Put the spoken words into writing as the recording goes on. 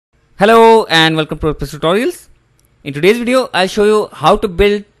Hello and welcome to Wordpress tutorials. In today's video I'll show you how to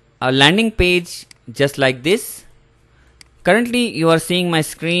build a landing page just like this. Currently you are seeing my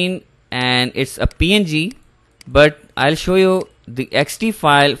screen and it's a PNG, but I'll show you the XD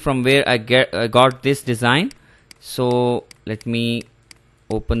file from where I got this design. So let me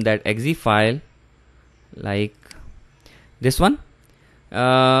open that XD file like this one.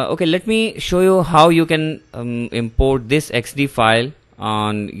 Okay, let me show you how you can import this XD file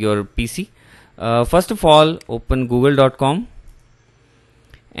on your PC. First of all, open google.com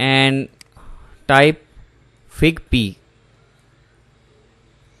and type figpea,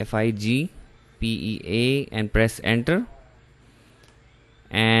 FIGPEA, and press enter,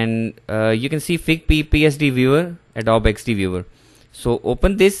 and you can see figpea PSD viewer, Adobe XD viewer. So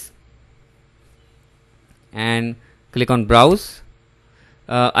open this and click on browse.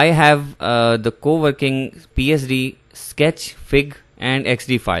 I have the co-working PSD, Sketch, Fig and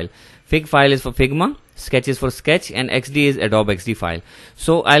XD file. Fig file is for Figma, Sketch is for Sketch, and XD is Adobe XD file.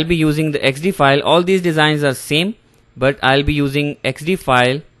 So I'll be using the XD file. All these designs are same, but I'll be using XD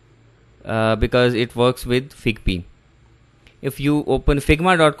file because it works with figpea. If you open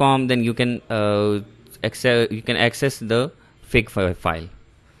figma.com, then you can access the fig file.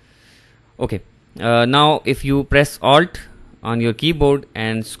 Okay, now if you press Alt on your keyboard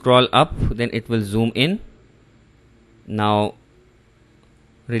and scroll up, then it will zoom in. Now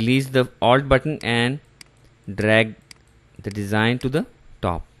release the Alt button and drag the design to the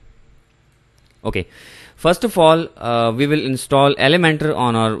top. Okay, first of all we will install Elementor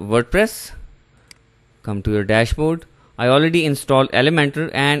on our WordPress. Come to your dashboard. I already installed Elementor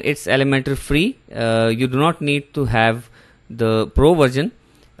and it's Elementor free. You do not need to have the pro version.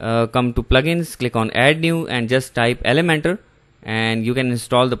 Come to plugins, click on add new and just type Elementor and you can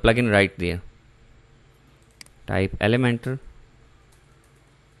install the plugin right there. Type Elementor,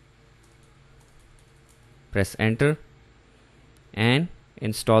 press enter and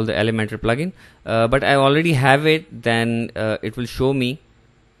install the Elementor plugin. But I already have it, then it will show me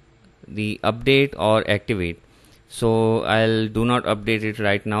the update or activate. So I'll do not update it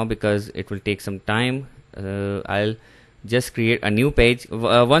right now because it will take some time. I'll just create a new page.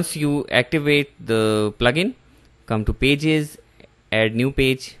 Once you activate the plugin, come to pages, add new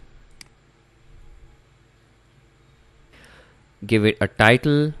page, give it a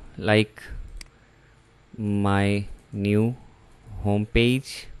title like my new home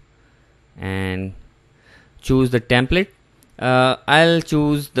page and choose the template. I'll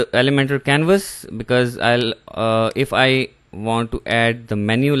choose the Elementor canvas because if I want to add the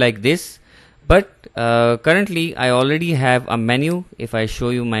menu like this, but currently I already have a menu. If I show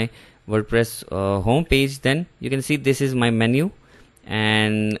you my WordPress home page, then you can see this is my menu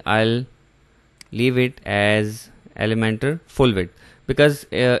and I'll leave it as Elementor full width because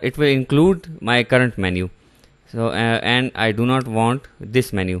it will include my current menu. So and I do not want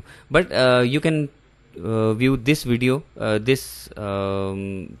this menu, but you can view this video, this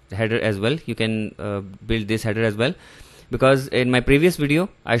header as well. You can build this header as well because in my previous video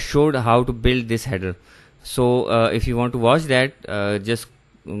I showed how to build this header. So if you want to watch that, just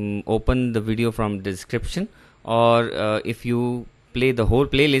open the video from the description, or if you play the whole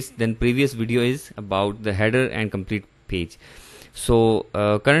playlist, then previous video is about the header and complete page. So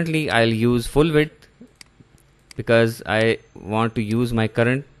currently I'll use full width because I want to use my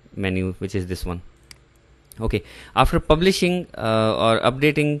current menu, which is this one. Okay, after publishing or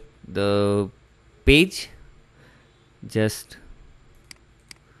updating the page, just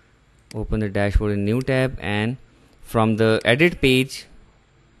open the dashboard in new tab and from the edit page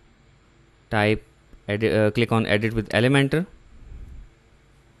type click on edit with Elementor.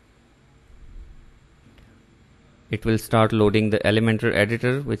 It will start loading the Elementor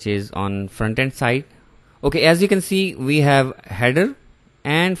editor, which is on front end side. Okay, as you can see, we have header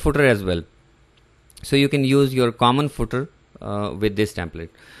and footer as well. So you can use your common footer with this template.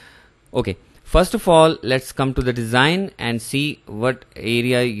 Okay, first of all, let's come to the design and see what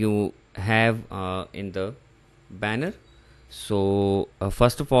area you have in the banner. So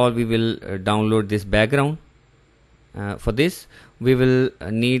first of all, we will download this background. For this we will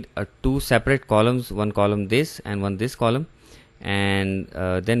need two separate columns, one column this and one this column, and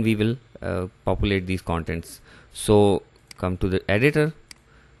then we will populate these contents. So come to the editor,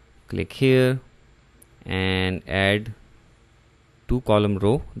 click here and add two column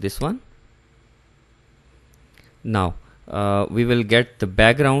row, this one. Now we will get the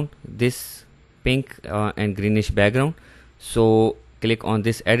background, this pink and greenish background. So click on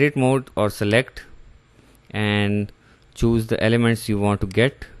this edit mode or select and choose the elements you want to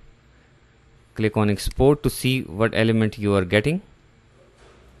get. Click on export to see what element you are getting.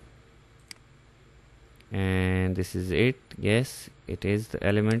 and this is it. Yes, it is the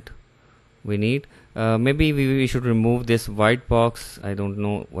element we need. Maybe we should remove this white box. I don't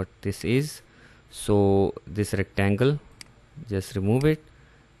know what this is. So this rectangle, just remove it,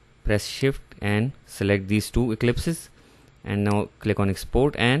 press shift and select these two ellipses, and now click on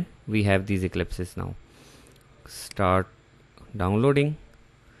export, and we have these ellipses. Now start downloading.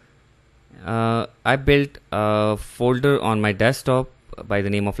 I built a folder on my desktop by the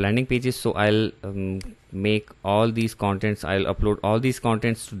name of landing pages, so I'll make all these contents, I'll upload all these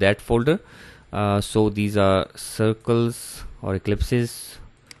contents to that folder. So these are circles or ellipses,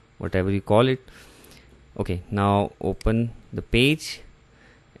 whatever you call it. Okay, now open the page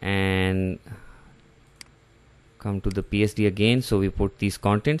and come to the PSD again. So we put these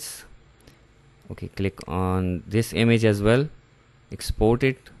contents. Okay, click on this image as well, export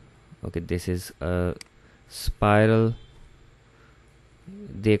it. Okay, this is a spiral.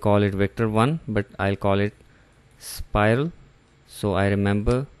 They call it vector1, but I'll call it spiral, so I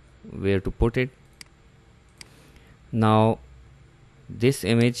remember where to put it. Now this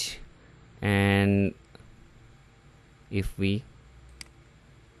image, and if we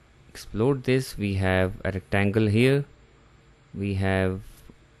explode this, we have a rectangle here, we have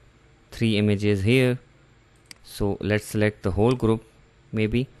 3 images here. So let's select the whole group.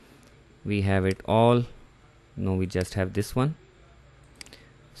 Maybe we have it all. No, we just have this one.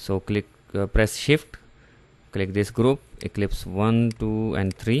 So click press shift, click this group, eclipse 1, 2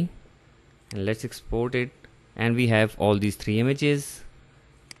 and 3, and let's export it. And we have all these 3 images.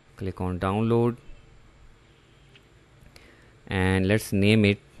 Click on download and let's name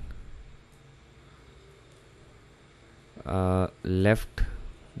it left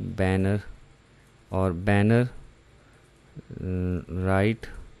banner or banner right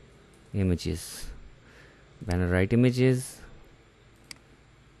images, banner right images.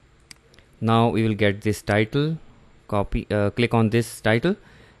 Now we will get this title, copy, click on this title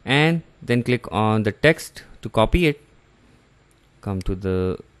and then click on the text to copy it. Come to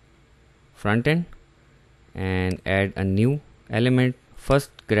the front end and add a new element.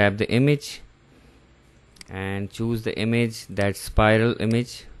 First grab the image and choose the image, that spiral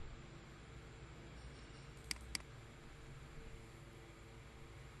image.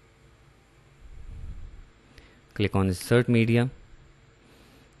 Click on insert media.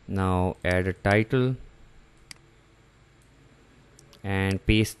 Now add a title and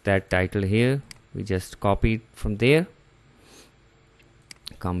paste that title here. We just copy it from there.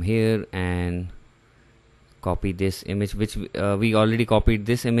 Come here and copy this image, which we already copied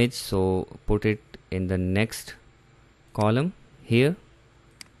this image, so put it in the next column here.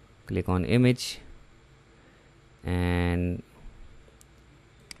 Click on image and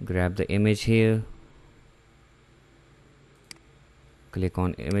grab the image here. Click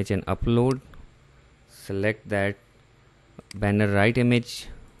on image and upload. Select that banner right image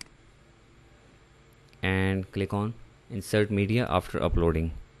and click on insert media after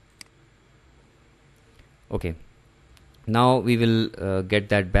uploading. Okay, now we will get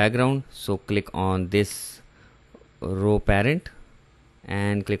that background. So click on this row parent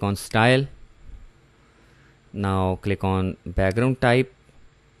and click on style. Now click on background type,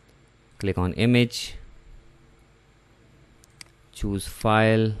 click on image, choose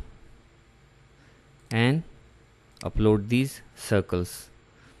file and upload these circles.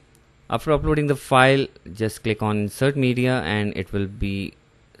 After uploading the file, just click on insert media and it will be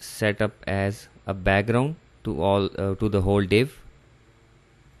set up as a background to all to the whole div.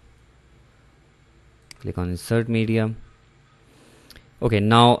 Click on insert media. Okay,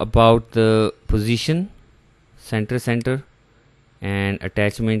 now about the position, center and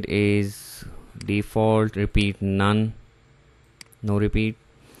attachment is default, repeat none, no repeat,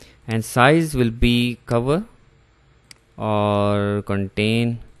 and size will be cover or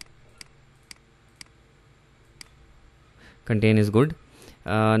contain. Contain is good.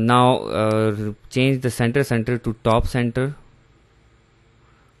 Now change the center to top center,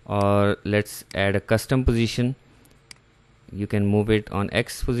 or let's add a custom position. You can move it on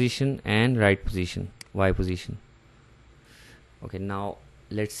X position and right position, Y position. Okay, now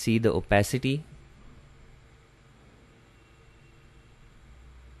let's see the opacity.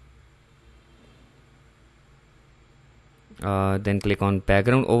 Then click on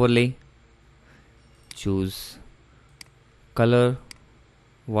background overlay, choose color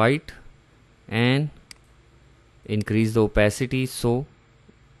white and increase the opacity so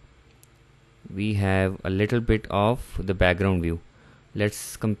we have a little bit of the background view.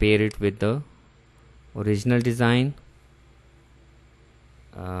 Let's compare it with the original design.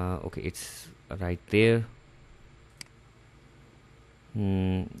 Okay, it's right there.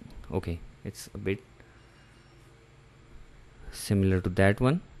 Okay, it's a bit similar to that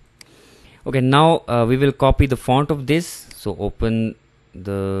one. Okay, now we will copy the font of this. So open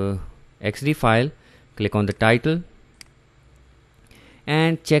the XD file, click on the title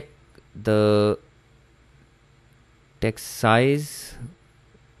and check the text size.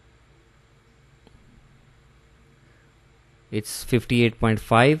 It's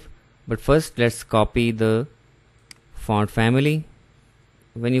 58.5, but first let's copy the font family.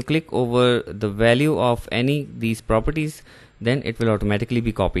 When you click over the value of any these properties, then it will automatically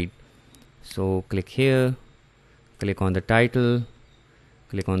be copied. So click here, click on the title,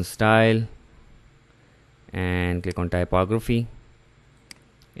 click on style and click on typography.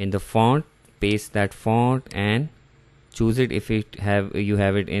 In the font, paste that font and choose it if you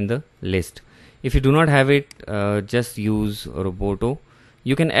have it in the list. If you do not have it, just use Roboto.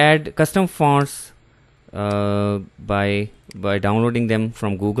 You can add custom fonts by downloading them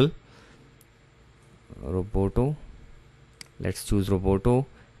from Google. Roboto, let's choose Roboto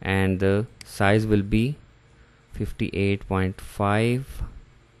and the size will be 58.5.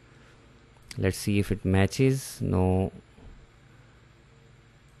 let's see if it matches. No,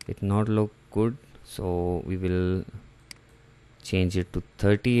 it not look good, so we will change it to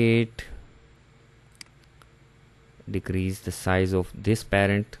 38. Decrease the size of this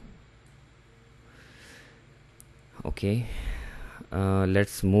parent. Okay,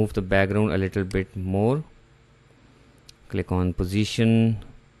 let's move the background a little bit more. Click on position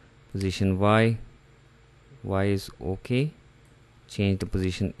Y. Y is okay. Change the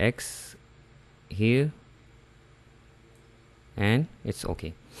position X here and it's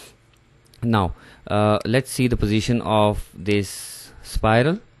okay. Now let's see the position of this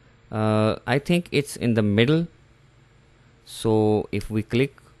spiral. I think it's in the middle, so if we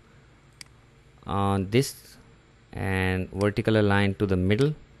click on this and vertical align to the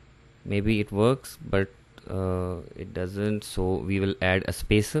middle, maybe it works, but it doesn't. So we will add a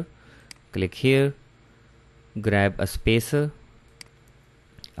spacer. Click here, grab a spacer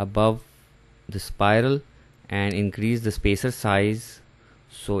above the spiral and increase the spacer size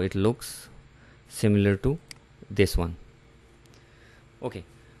so it looks similar to this one. Okay,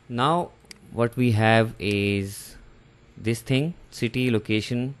 now what we have is this thing: city,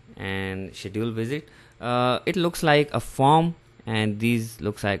 location and schedule visit. It looks like a form and these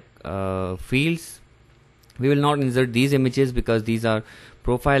looks like fields. We will not insert these images because these are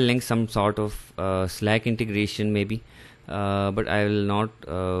profile links, some sort of Slack integration maybe, but I will not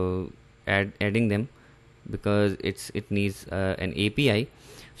adding them because it needs an API.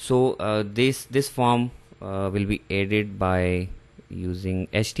 So this form will be added by using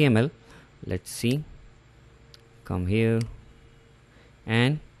HTML. Let's see, come here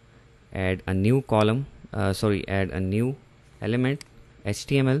and add a new column, add a new element,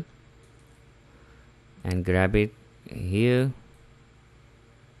 HTML, and grab it here.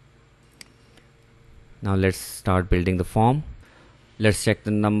 Now let's start building the form. Let's check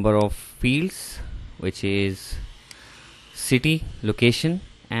the number of fields, which is city, location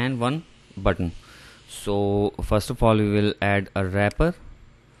and one button. So first of all we will add a wrapper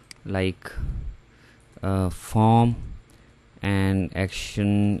like form and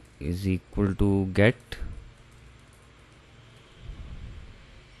action is equal to get.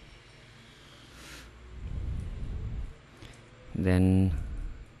 Then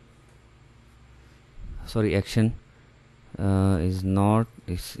action is not,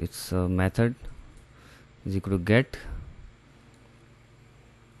 it's a method is equal to get.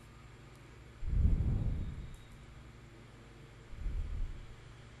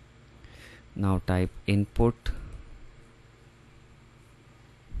 Now type input.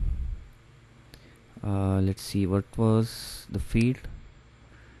 Let's see what was the field.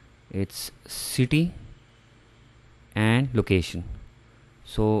 It's city and location.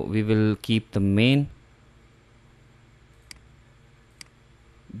 So we will keep the main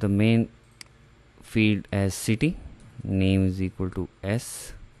field as city. Name is equal to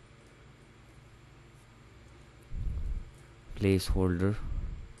S. Placeholder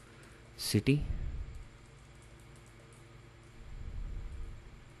city.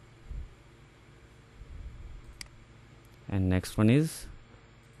 And next one is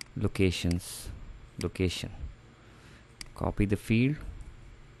location. Copy the field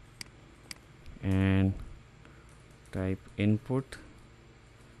and type input.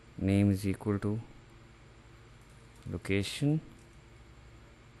 Name is equal to location,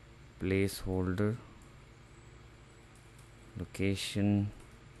 placeholder location,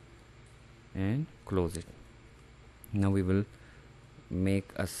 and close it. Now we will make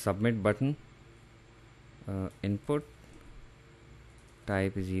a submit button. Input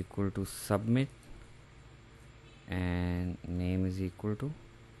type is equal to submit and name is equal to,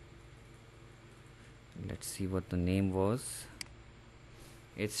 let's see what the name was.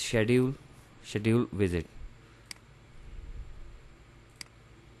 It's schedule visit.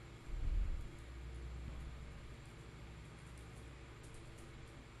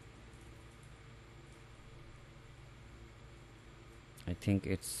 I think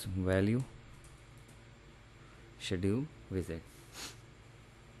it's value schedule visit.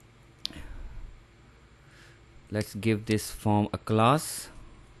 Let's give this form a class.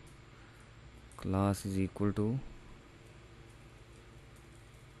 Class is equal to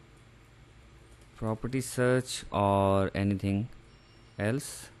property search or anything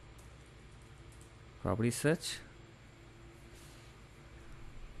else. Property search.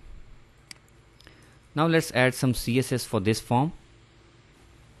 Now let's add some CSS for this form.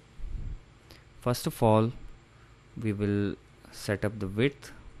 First of all, we will set up the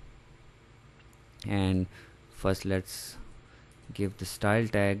width, and first let's give the style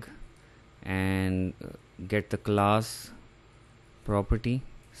tag and get the class property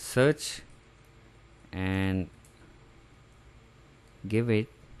search and give it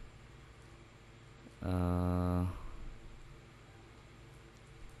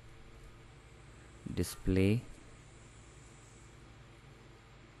display,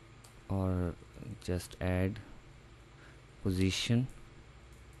 or just add position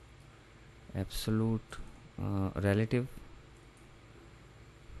absolute relative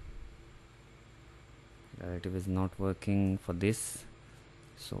is not working for this,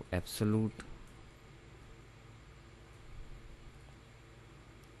 so absolute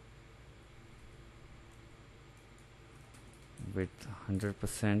with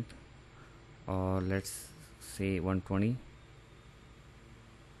 100%, or let's say 120,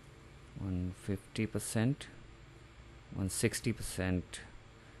 150%, 160%,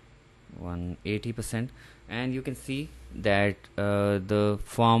 180%, and you can see that the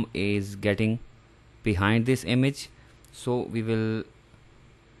form is getting behind this image. So we will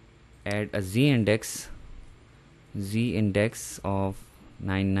add a z index of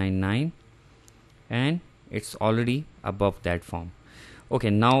 999, and it's already above that form. Okay,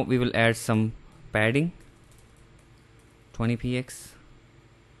 now we will add some padding, 20 px,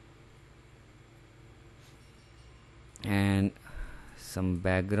 and some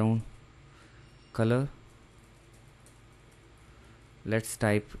background color. Let's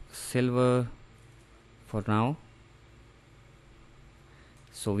type silver for now,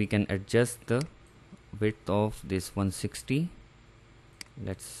 so we can adjust the width of this 160.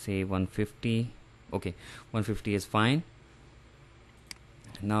 Let's say 150. Okay, 150 is fine.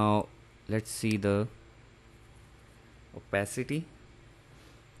 Now let's see the opacity.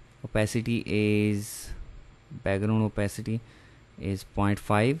 Opacity is background opacity is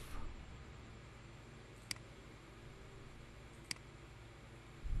 0.5,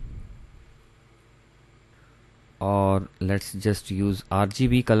 or let's just use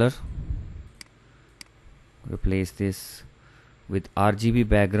RGB color. Replace this with RGB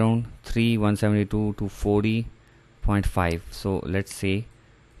background 172 to 40.5. So let's say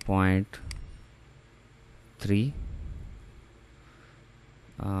 0.3.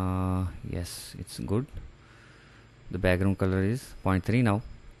 Yes, it's good. The background color is 0.3. Now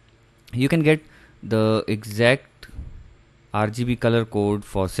you can get the exact RGB color code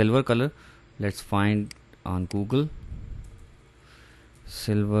for silver color. Let's find on Google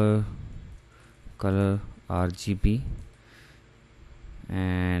silver color RGB,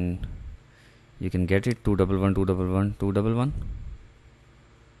 and you can get it 211.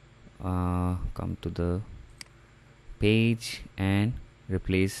 Come to the page and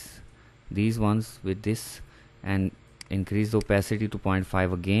replace these ones with this and increase the opacity to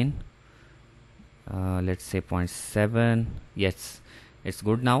 0.5 again. Let's say 0.7. Yes, it's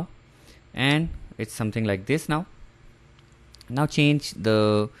good now, and it's something like this now. Now change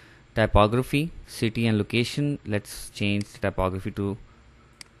the typography, city and location. Let's change the typography to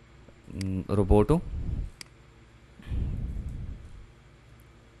Roboto.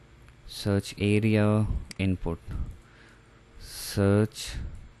 Search area input, search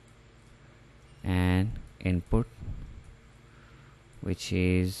and input, which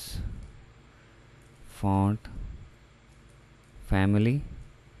is font family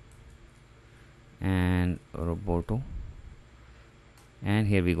and Roboto, and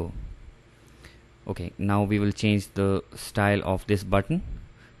here we go. Okay, now we will change the style of this button.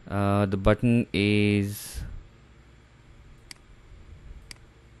 The button is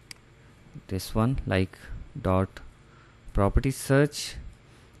this one, like dot property search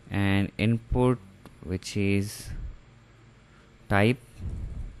and input, which is type,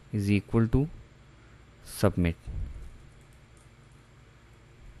 is equal to submit.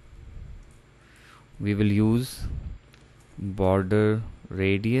 we will use border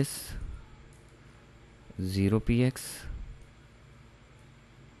radius 0 px,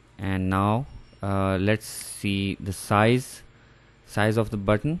 and now let's see the size of the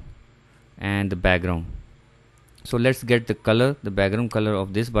button and the background. So let's get the color, the background color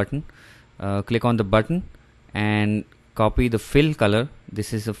of this button. Click on the button and copy the fill color.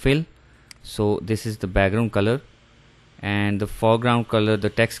 This is a fill, so this is the background color, and the foreground color, the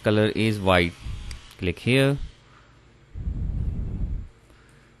text color is white. Click here,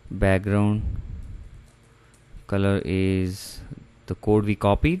 background color is the code we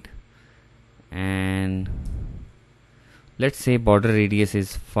copied, and let's say border radius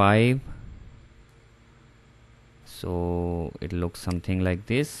is 5, so it looks something like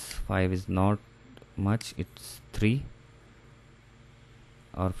this. 5 is not much, it's 3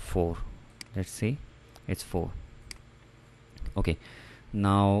 or 4, let's say it's 4. Okay,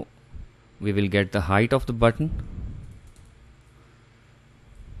 now we will get the height of the button.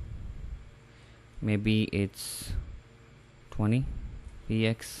 Maybe it's 20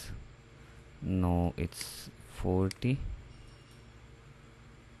 px, no, it's 40,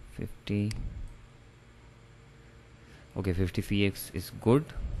 50. Okay, 50 px is good.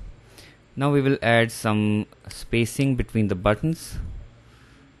 Now we will add some spacing between the buttons.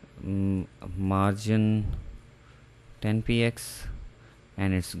 Margin 10 px,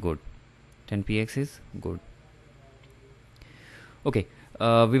 and it's good. 10 px is good. Okay,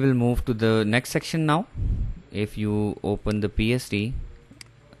 we will move to the next section now. If you open the PSD,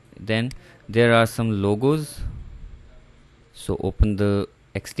 then there are some logos. So open the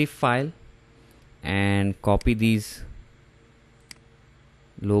XT file and copy these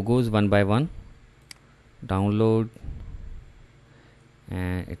logos one by one, download,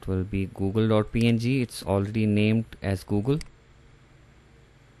 and it will be google.png. it's already named as Google.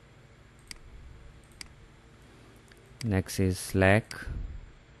 Next is Slack,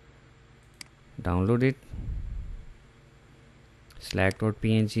 download it,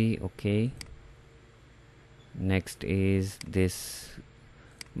 slack.png. okay, next is this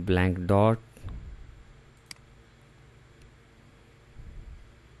blank dot,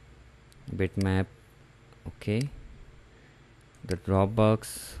 bitmap, okay, the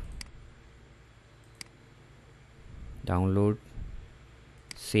Dropbox, download,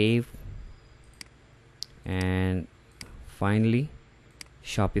 save, and finally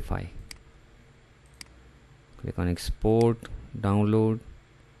Shopify. Click on export, download,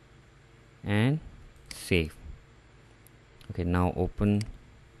 and save. Okay, now open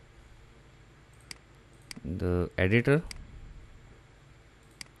the editor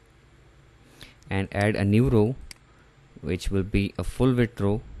and add a new row, which will be a full width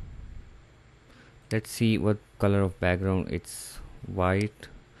row. Let's see what color of background. It's white,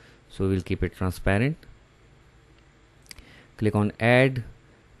 so we'll keep it transparent. Click on add,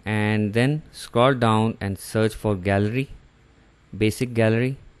 and then scroll down and search for gallery, basic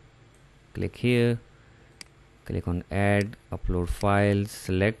gallery. Click here, click on add, upload files,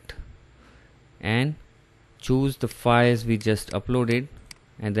 select, and choose the files we just uploaded,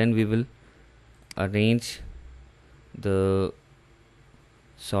 and then we will arrange the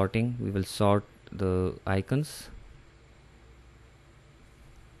sorting. We will sort the icons.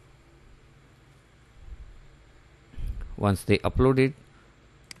 Once they uploaded,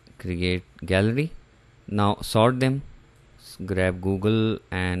 create gallery. Now sort them, grab Google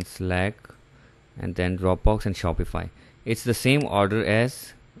and Slack, and then Dropbox and Shopify. It's the same order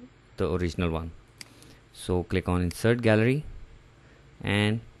as the original one. So click on insert gallery,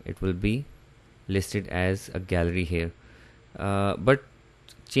 and it will be listed as a gallery here. But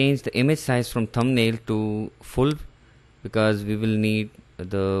change the image size from thumbnail to full, because we will need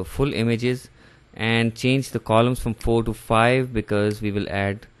the full images, and change the columns from 4 to 5 because we will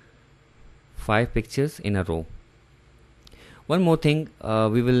add 5 pictures in a row. One more thing,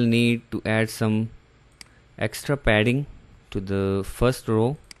 we will need to add some extra padding to the first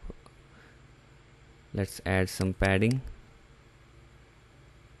row. Let's add some padding.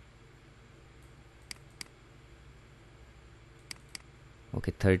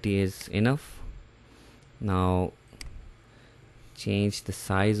 Okay, 30 is enough. Now change the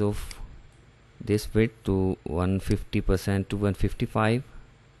size of this width to 150% to 155.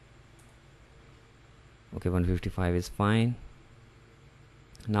 Okay, 155 is fine.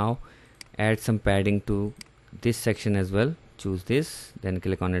 Now add some padding to this section as well. Choose this, then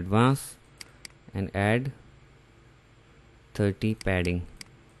click on advanced and add 30 padding.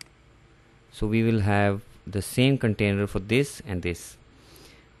 So we will have the same container for this and this.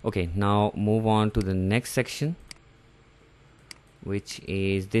 Okay, now move on to the next section, which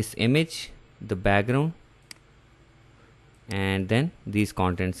is this image. the background, and then these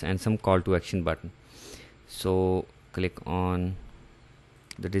contents and some call to action button. So click on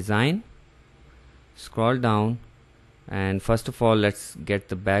the design, scroll down, and first of all let's get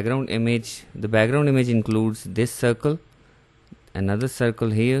the background image. The background image includes this circle, another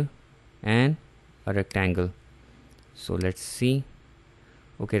circle here, and a rectangle. So let's see.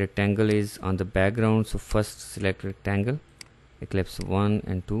 Okay, rectangle is on the background, so first select rectangle, ellipse 1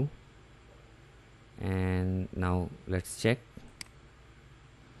 and 2, and now let's check.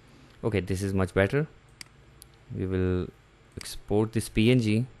 Okay, this is much better. We will export this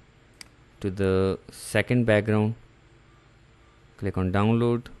PNG to the second background. Click on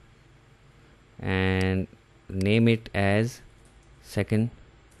download and name it as second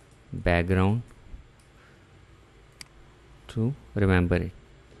background to remember it.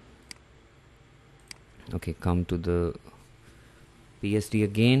 Okay, come to the PSD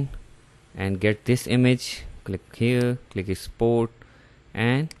again and get this image. Click here, click export,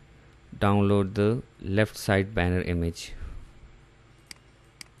 and download the left side banner image.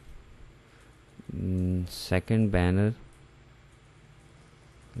 Second banner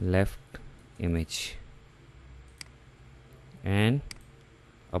left image, and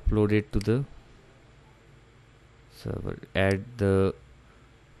upload it to the server. Add the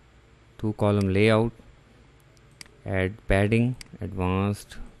 2-column layout, add padding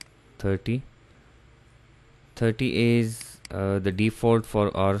advanced 30. 30 is the default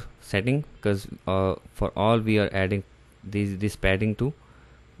for our setting, because for all we are adding this padding to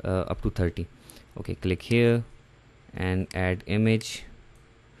up to 30. Okay, click here and add image,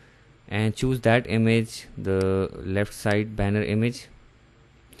 and choose that image, the left side banner image,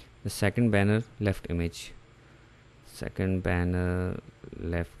 the second banner left image, second banner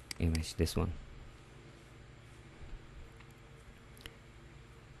left image, this one.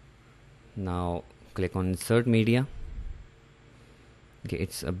 Now click on insert media. Okay,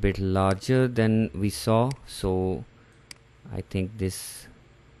 it's a bit larger than we saw, so I think this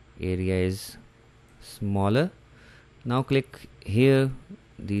area is smaller. Now click here,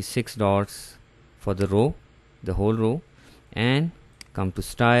 these 6 dots for the row, the whole row, and come to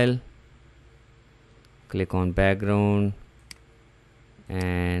style, click on background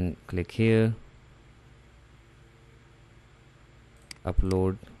and click here,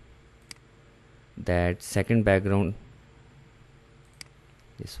 upload that second background,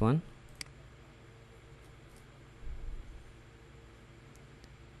 this one,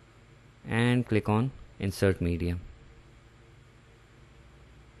 and click on insert media.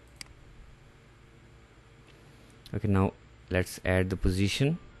 Okay, now let's add the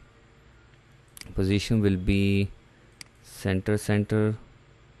position. Position will be center,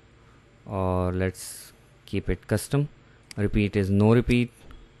 or let's keep it custom. Repeat is no repeat,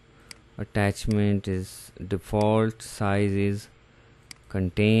 attachment is default, size is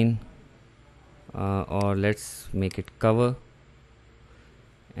contain, or let's make it cover,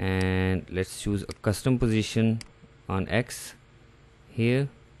 and let's choose a custom position on X here,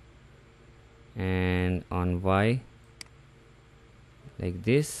 and on Y like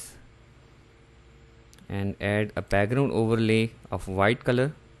this, and add a background overlay of white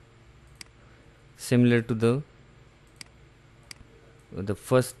color similar to the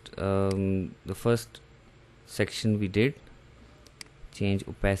first section we did. Change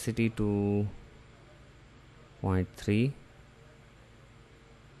opacity to 0.3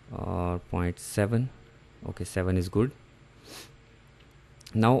 or 0.7. okay, 7 is good.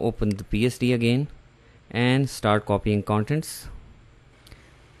 Now open the PSD again and start copying contents.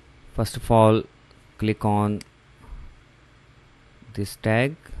 First of all, click on this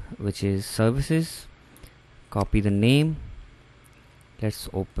tag, which is services, copy the name. Let's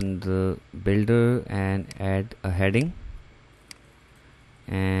open the builder and add a heading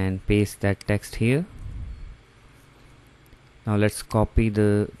and paste that text here. Now let's copy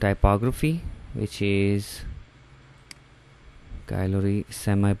the typography, which is gallery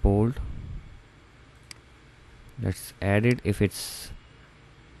semi-bold. Let's add it if it's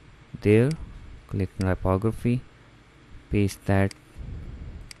there. Click typography, paste that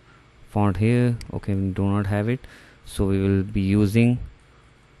font here. Okay, we do not have it, so we will be using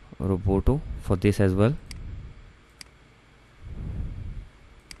Roboto for this as well.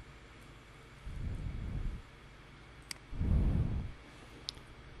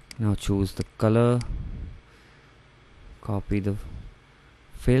 Now choose the color, copy the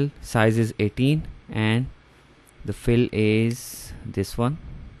fill, size is 18 and the fill is this one.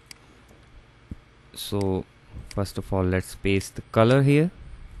 So first of all, let's paste the color here,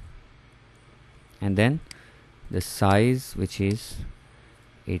 and then the size, which is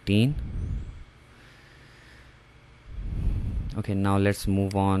 18, Okay, now let's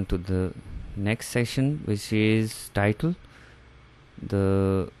move on to the next section, which is title.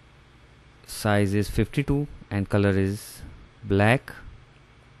 The size is 52 and color is black.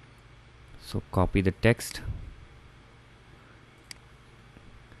 So copy the text,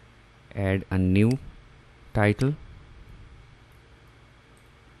 add a new title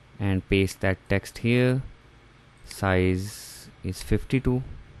and paste that text here. Size is 52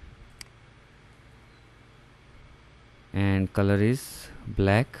 and color is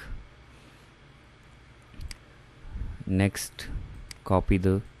black. Next, copy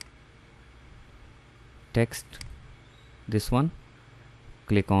the text, this one,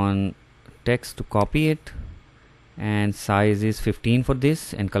 click on text to copy it, and size is 15 for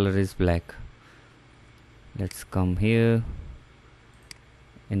this and color is black. Let's come here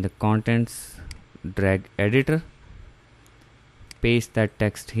in the contents, drag editor, paste that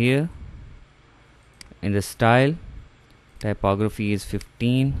text here. In the style, typography is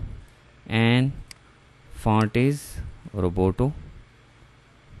 15 and font is Roboto.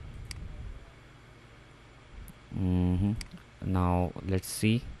 Now let's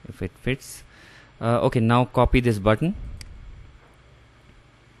see if it fits. Okay, now copy this button.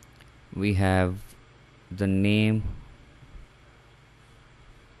 We have the name.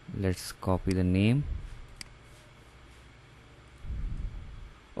 Let's copy the name.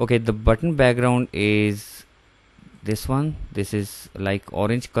 Okay, the button background is this one. This is like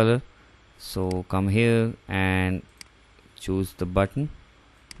orange color. So come here and choose the button,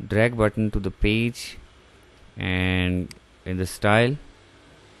 drag button to the page, and in the style,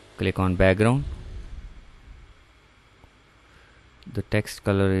 click on background. The text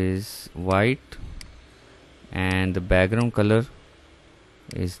color is white and the background color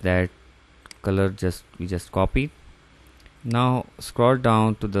is that color we just copied. Now scroll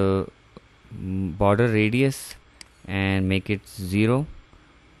down to the border radius and make it 0.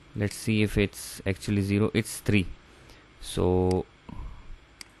 Let's see if it's actually 0. It's 3, so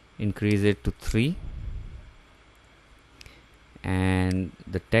increase it to 3, and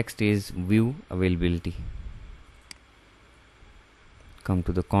the text is view availability. Come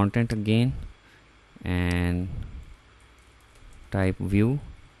to the content again and type view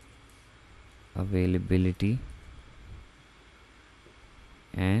availability,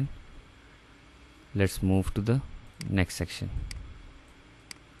 and let's move to the next section.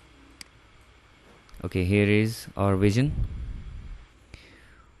 Okay, here is our vision.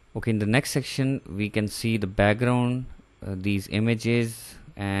 Okay, in the next section we can see the background, these images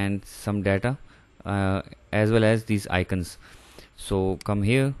and some data, as well as these icons. So come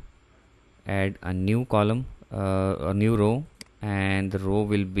here, add a new column, a new row, and the row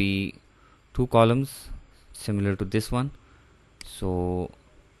will be 2 columns similar to this one. So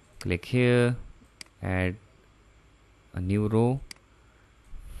click here, add a new row.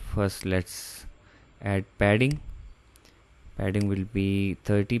 First let's add padding. Padding will be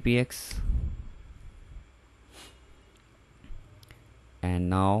 30 px, and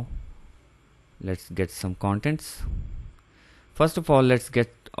now let's get some contents. First of all, let's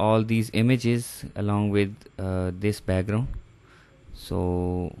get all these images along with this background.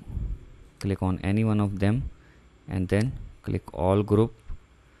 So click on any one of them and then click all group,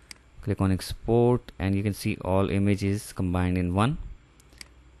 click on export, and you can see all images combined in one.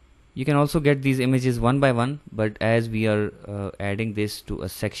 You can also get these images one by one, but as we are adding this to a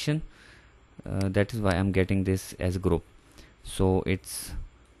section, that is why I'm getting this as a group. So it's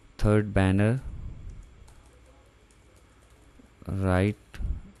third banner right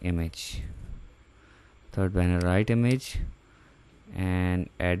image, third banner right image, and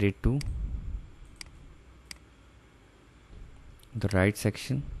add it to the right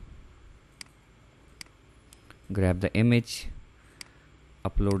section. Grab the image,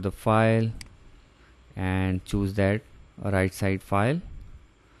 upload the file, and choose that right side file,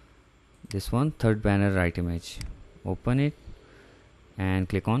 this one, third banner right image. Open it and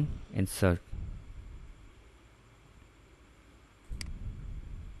click on insert.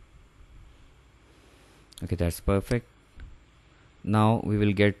 Okay, that's perfect. Now we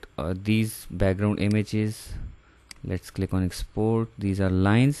will get these background images. Let's click on export. These are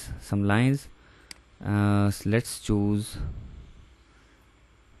lines, some lines. So let's choose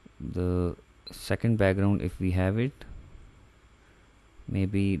the second background if we have it.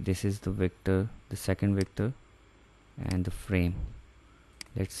 Maybe this is the vector, the second vector, and the frame.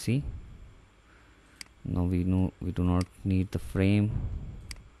 Let's see. No, we do not need the frame.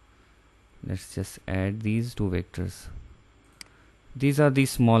 Let's just add these two vectors. These are the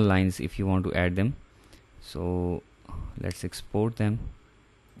small lines if you want to add them. So let's export them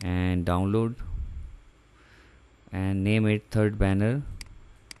and download. and name it third banner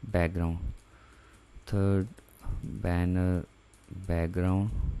background. Third banner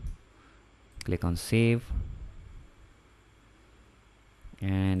background. Click on save,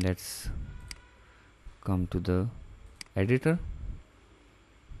 and let's come to the editor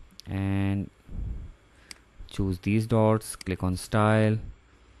and choose these dots, click on style,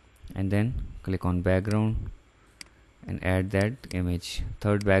 and then click on background and add that image.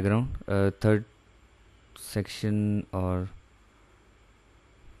 Third background, third section or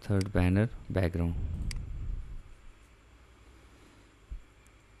third banner background.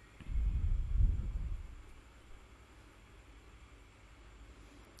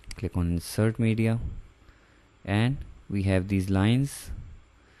 Click on insert media, and we have these lines.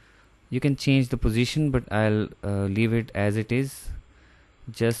 You can change the position, but I'll leave it as it is.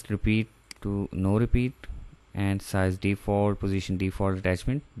 Just repeat to no repeat, and size default, position default,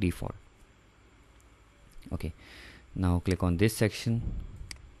 attachment default. Okay, now click on this section.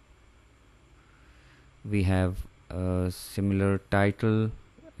 We have a similar title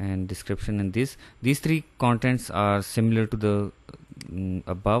and description, and these three contents are similar to the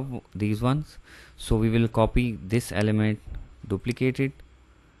above these ones. So we will copy this element, duplicate it,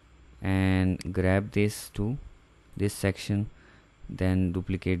 and grab this to this section, then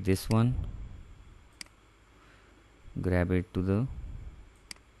duplicate this one, grab it to the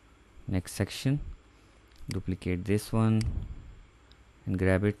next section, duplicate this one and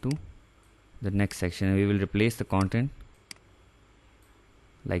grab it to the next section, and we will replace the content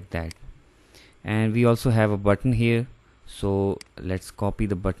like that. And we also have a button here, so let's copy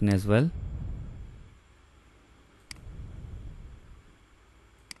the button as well.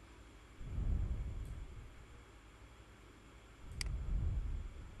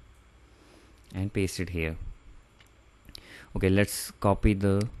 And paste it here. Okay, let's copy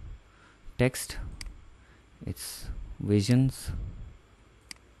the text. It's visions.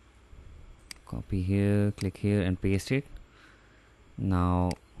 Copy here, click here and paste it.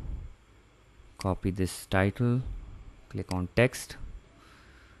 Now copy this title, click on text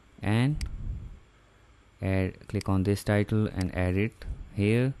and click on this title and add it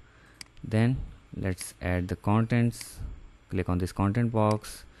here. Then let's add the contents. Click on this content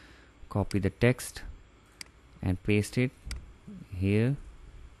box, copy the text and paste it here.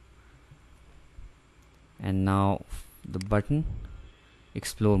 And now the button,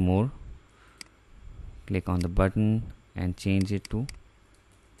 explore more. Click on the button and change it to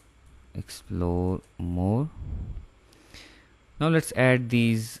explore more. Now let's add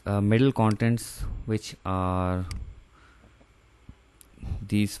these middle contents, which are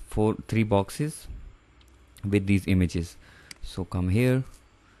these three boxes with these images. So come here,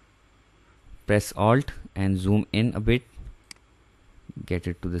 press Alt and zoom in a bit, get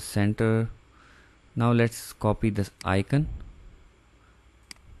it to the center. Now let's copy this icon,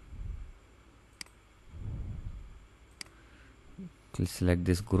 select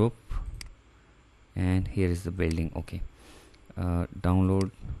this group, and here is the building. Okay,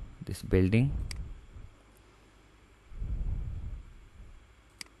 download this building,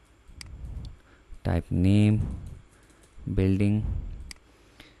 type name building,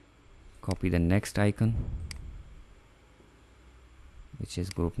 copy the next icon, which is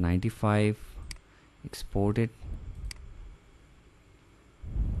group 95, export it,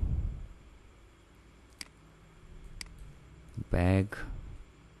 bag,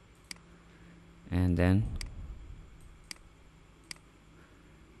 and then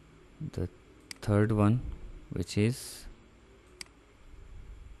the third one, which is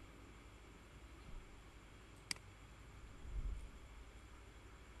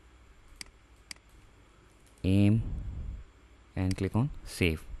aim, and click on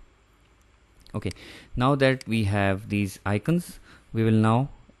save. Okay, now that we have these icons, we will now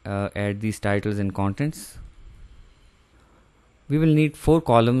add these titles and contents. We will need 4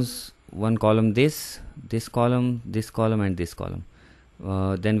 columns, one column this column, this column, and this column.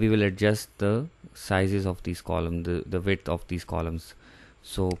 Then we will adjust the sizes of these columns, the width of these columns.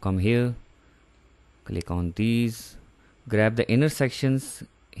 So come here, click on these, grab the inner sections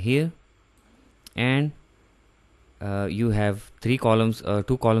here, and you have 3 columns,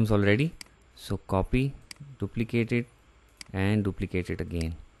 2 columns already. So copy, duplicate it, and duplicate it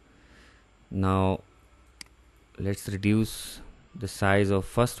again. Now let's reduce the size of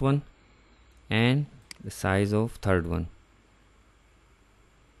first one and the size of third one,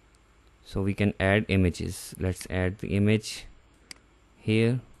 so we can add images. Let's add the image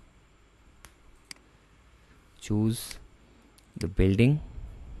here, choose the building.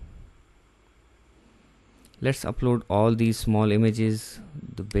 Let's upload all these small images,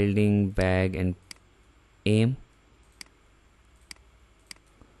 the building, bag, and aim.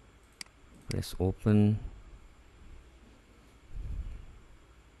 press open,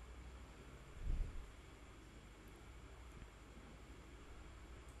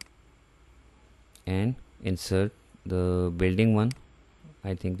 and insert the building one.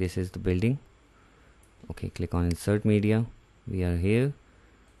 I think this is the building. Okay, click on insert media. We are here,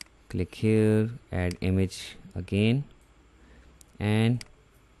 click here, add image again, and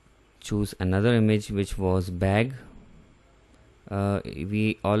choose another image which was bag.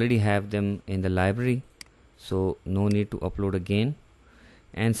 We already have them in the library, so no need to upload again.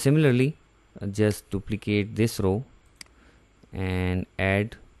 And similarly, just duplicate this row and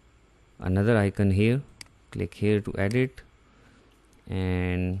add another icon here. Click here to edit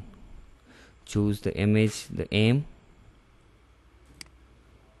and choose the image, the aim.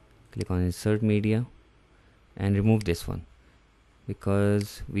 Click on insert media and remove this one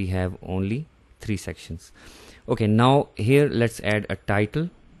because we have only 3 sections. Okay, now here let's add a title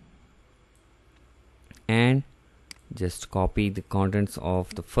and just copy the contents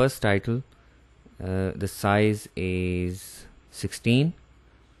of the first title. The size is 16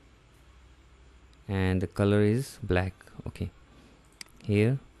 and the color is black. Okay,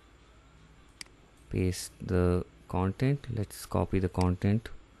 here paste the content. Let's copy the content,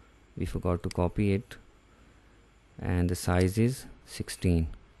 we forgot to copy it, and the size is 16.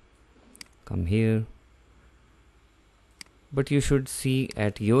 Come here, but you should see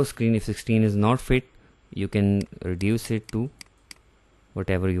at your screen if 16 is not fit, you can reduce it to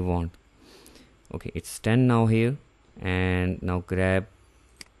whatever you want. Okay, it's 10 now here, and now grab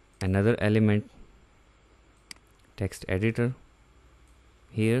another element, text editor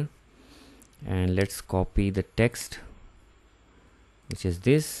here, and let's copy the text, which is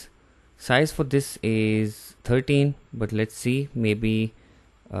this. Size for this is 13, but let's see, maybe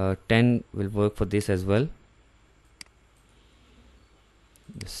 10 will work for this as well.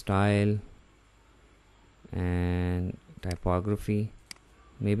 The style and typography,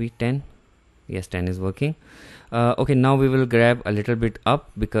 maybe 10. Yes, 10 is working. Okay, now we will grab a little bit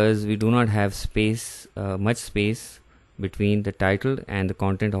up because we do not have space, much space between the title and the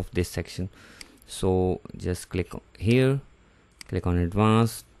content of this section. So just click here, click on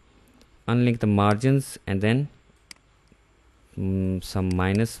advanced, unlink the margins, and then some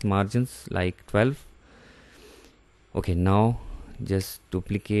minus margins like 12. Okay, now just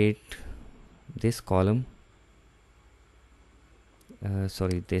duplicate this column,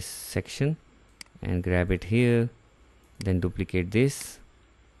 this section, and grab it here, then duplicate this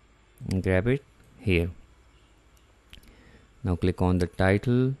and grab it here. Now click on the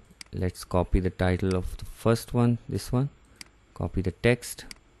title. Let's copy the title of the first one, this one, copy the text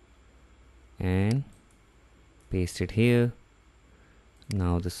and paste it here.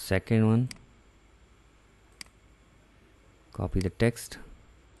 Now the second one, copy the text,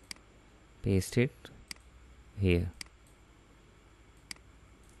 paste it here.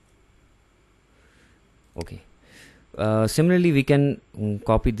 Okay, similarly we can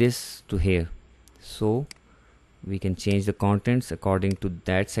copy this to here, so we can change the contents according to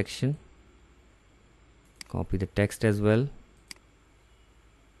that section. Copy the text as well.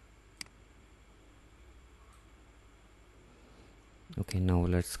 Okay, now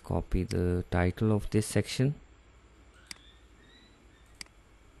let's copy the title of this section.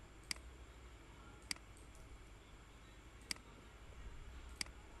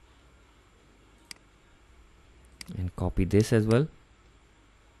 And copy this as well.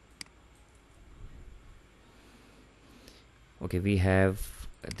 Okay, we have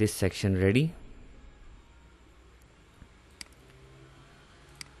this section ready.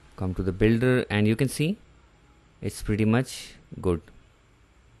 Come to the builder and you can see it's pretty much good.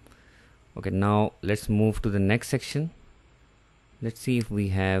 Okay, now let's move to the next section. Let's see if we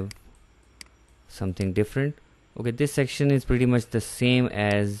have something different. Okay, this section is pretty much the same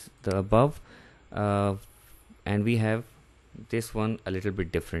as the above, and we have this one a little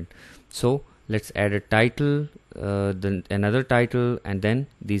bit different. So let's add a title, then another title, and then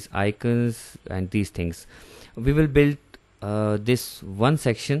these icons and these things. We will build this one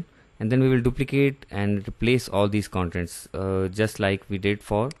section, and then we will duplicate and replace all these contents, just like we did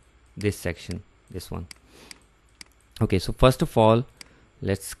for this section, this one. Okay, so first of all,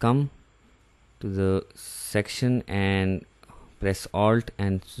 let's come to the section and press Alt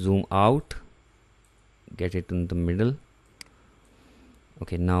and zoom out, get it in the middle.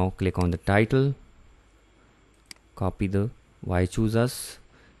 Okay, now click on the title, copy the why choose us,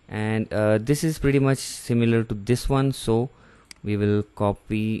 and this is pretty much similar to this one, so we will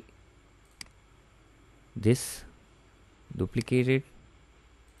copy this, duplicate it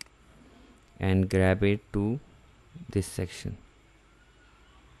and grab it to this section.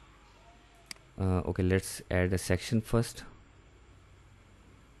 Okay, let's add a section first.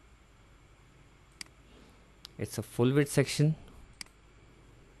 It's a full width section,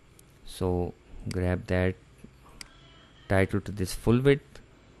 so grab that title to this full width,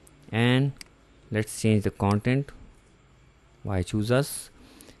 and let's change the content. Why choose us?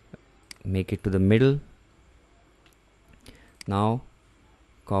 Make it to the middle. Now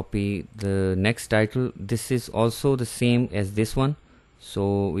copy the next title. This is also the same as this one,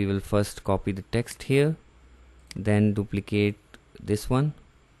 so we will first copy the text here, then duplicate this one,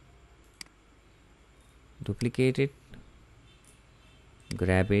 duplicate it,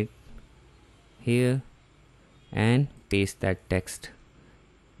 grab it here and paste that text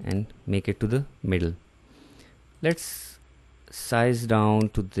and make it to the middle. Let's size down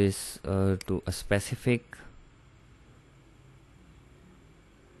to this to a specific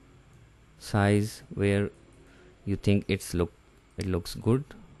size where you think it looks good,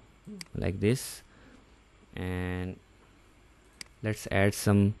 like this. And let's add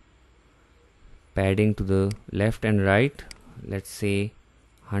some padding to the left and right. Let's say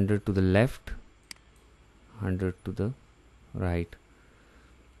 100 to the left, 100 to the right.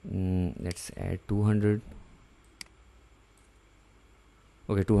 Let's add 200.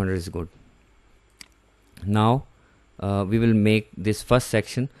 Okay, 200 is good. Now we will make this first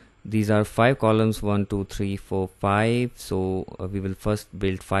section. These are 5 columns, 1 2 3 4 5. So we will first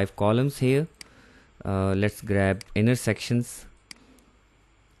build 5 columns here. Let's grab inner sections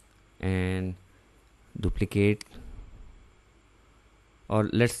and duplicate, or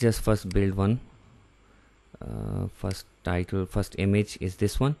let's just first build one. First title, first image is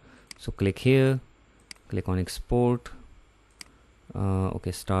this one, so click here, click on export.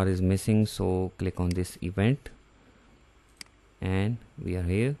 Okay, star is missing, so click on this event and we are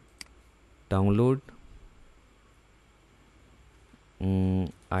here. Download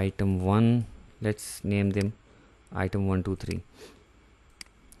item 1, let's name them item 1 2 3.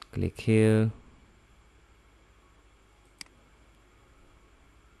 Click here,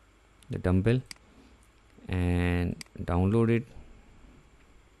 the dumbbell, and download it.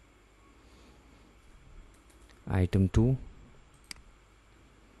 Item 2,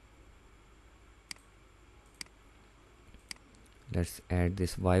 let's add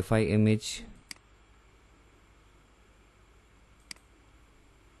this Wi-Fi image.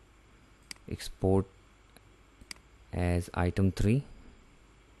 Export as item 3.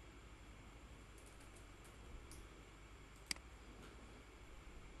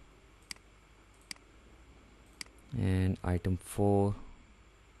 And item 4,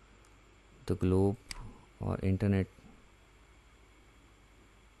 the globe or internet.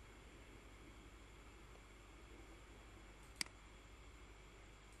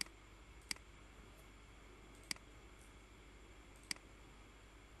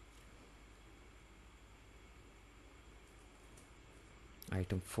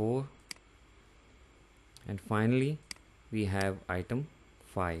 Item 4, and finally we have item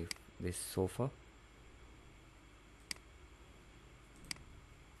 5, this sofa.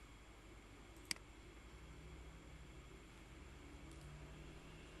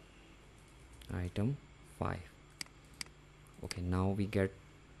 Item 5. Okay, now we get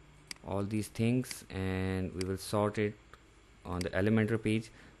all these things and we will sort it on the Elementor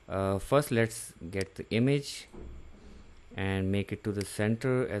page. First let's get the image and make it to the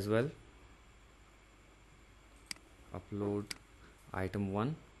center as well. Upload item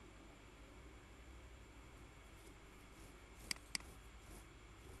 1.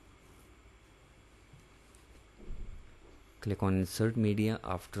 Click on insert media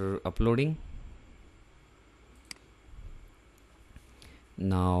after uploading.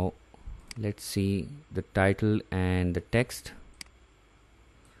 Now let's see the title and the text.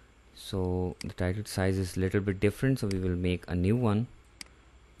 So the title size is little bit different, so we will make a new one.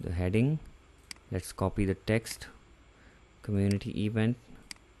 The heading, let's copy the text, community event,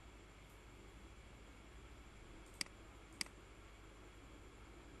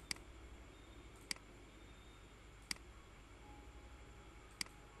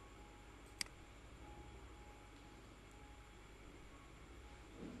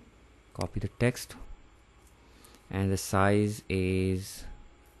 copy the text, and the size is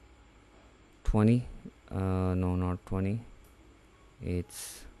 20. No, not 20.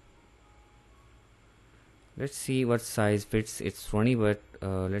 It's, let's see what size fits. It's 20, but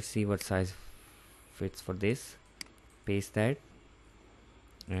let's see what size fits for this. Paste that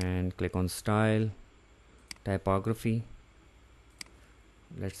and click on style, typography.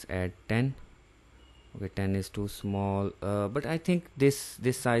 Let's add 10. Okay, 10 is too small, but I think this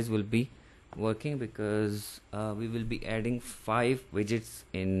size will be working because we will be adding 5 widgets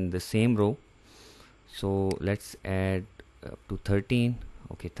in the same row. So let's add up to 13.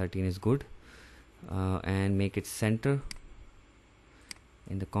 Okay, 13 is good. And make it center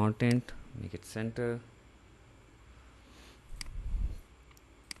in the content, make it center.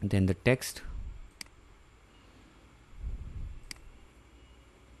 Then the text,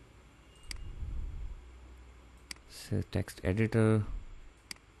 so text editor,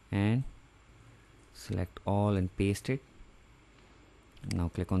 and select all and paste it. Now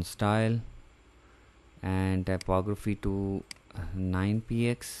click on style and typography to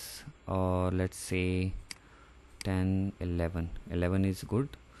 9px, or let's say 10, 11. 11 is good,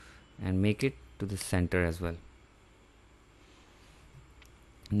 and make it to the center as well.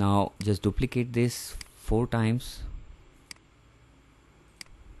 Now just duplicate this 4 times.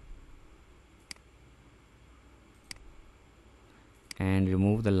 And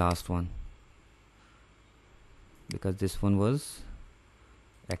remove the last one because this one was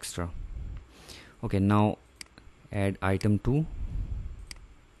extra. Okay, now add item 2.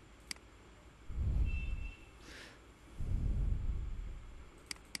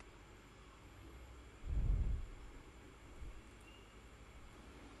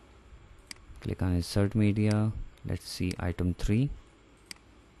 Click on insert media. Let's see item 3.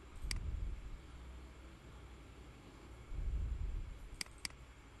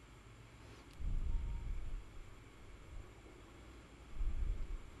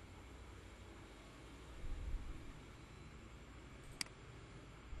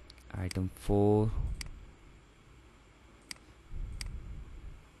 Item 4.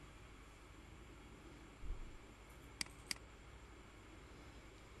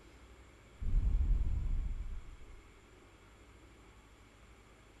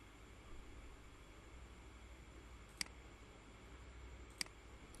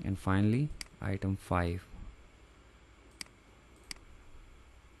 And finally item 5.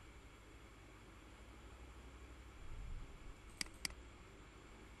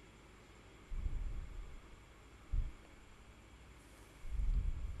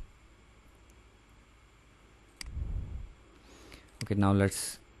 Okay, now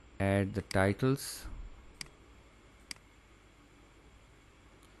let's add the titles.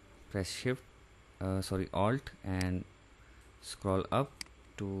 Press shift alt and scroll up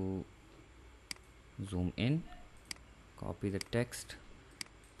to zoom in. Copy the text,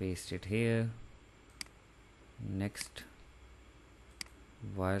 paste it here. Next,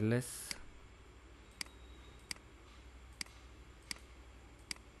 wireless.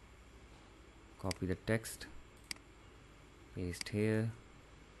 Copy the text, paste here.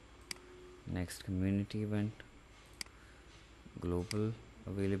 Next, community event, global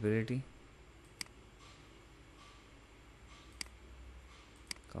availability.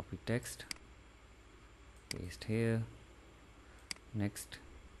 Copy text, paste here. Next,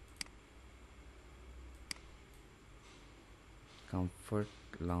 comfort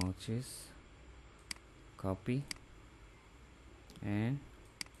launches, copy and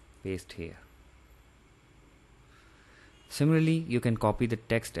paste here. Similarly, you can copy the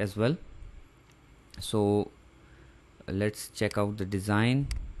text as well. So let's check out the design.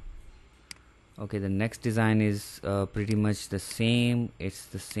 Okay, the next design is pretty much the same. It's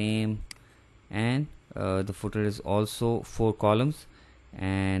the same, and the footer is also 4 columns,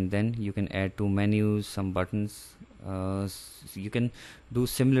 and then you can add 2 menus, some buttons. You can do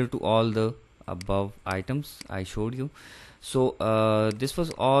similar to all the above items I showed you. So this was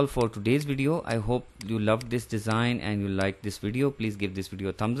all for today's video. I hope you loved this design and you liked this video. Please give this video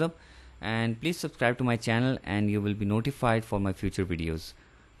a thumbs up, and please subscribe to my channel, and you will be notified for my future videos.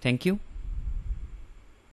 Thank you.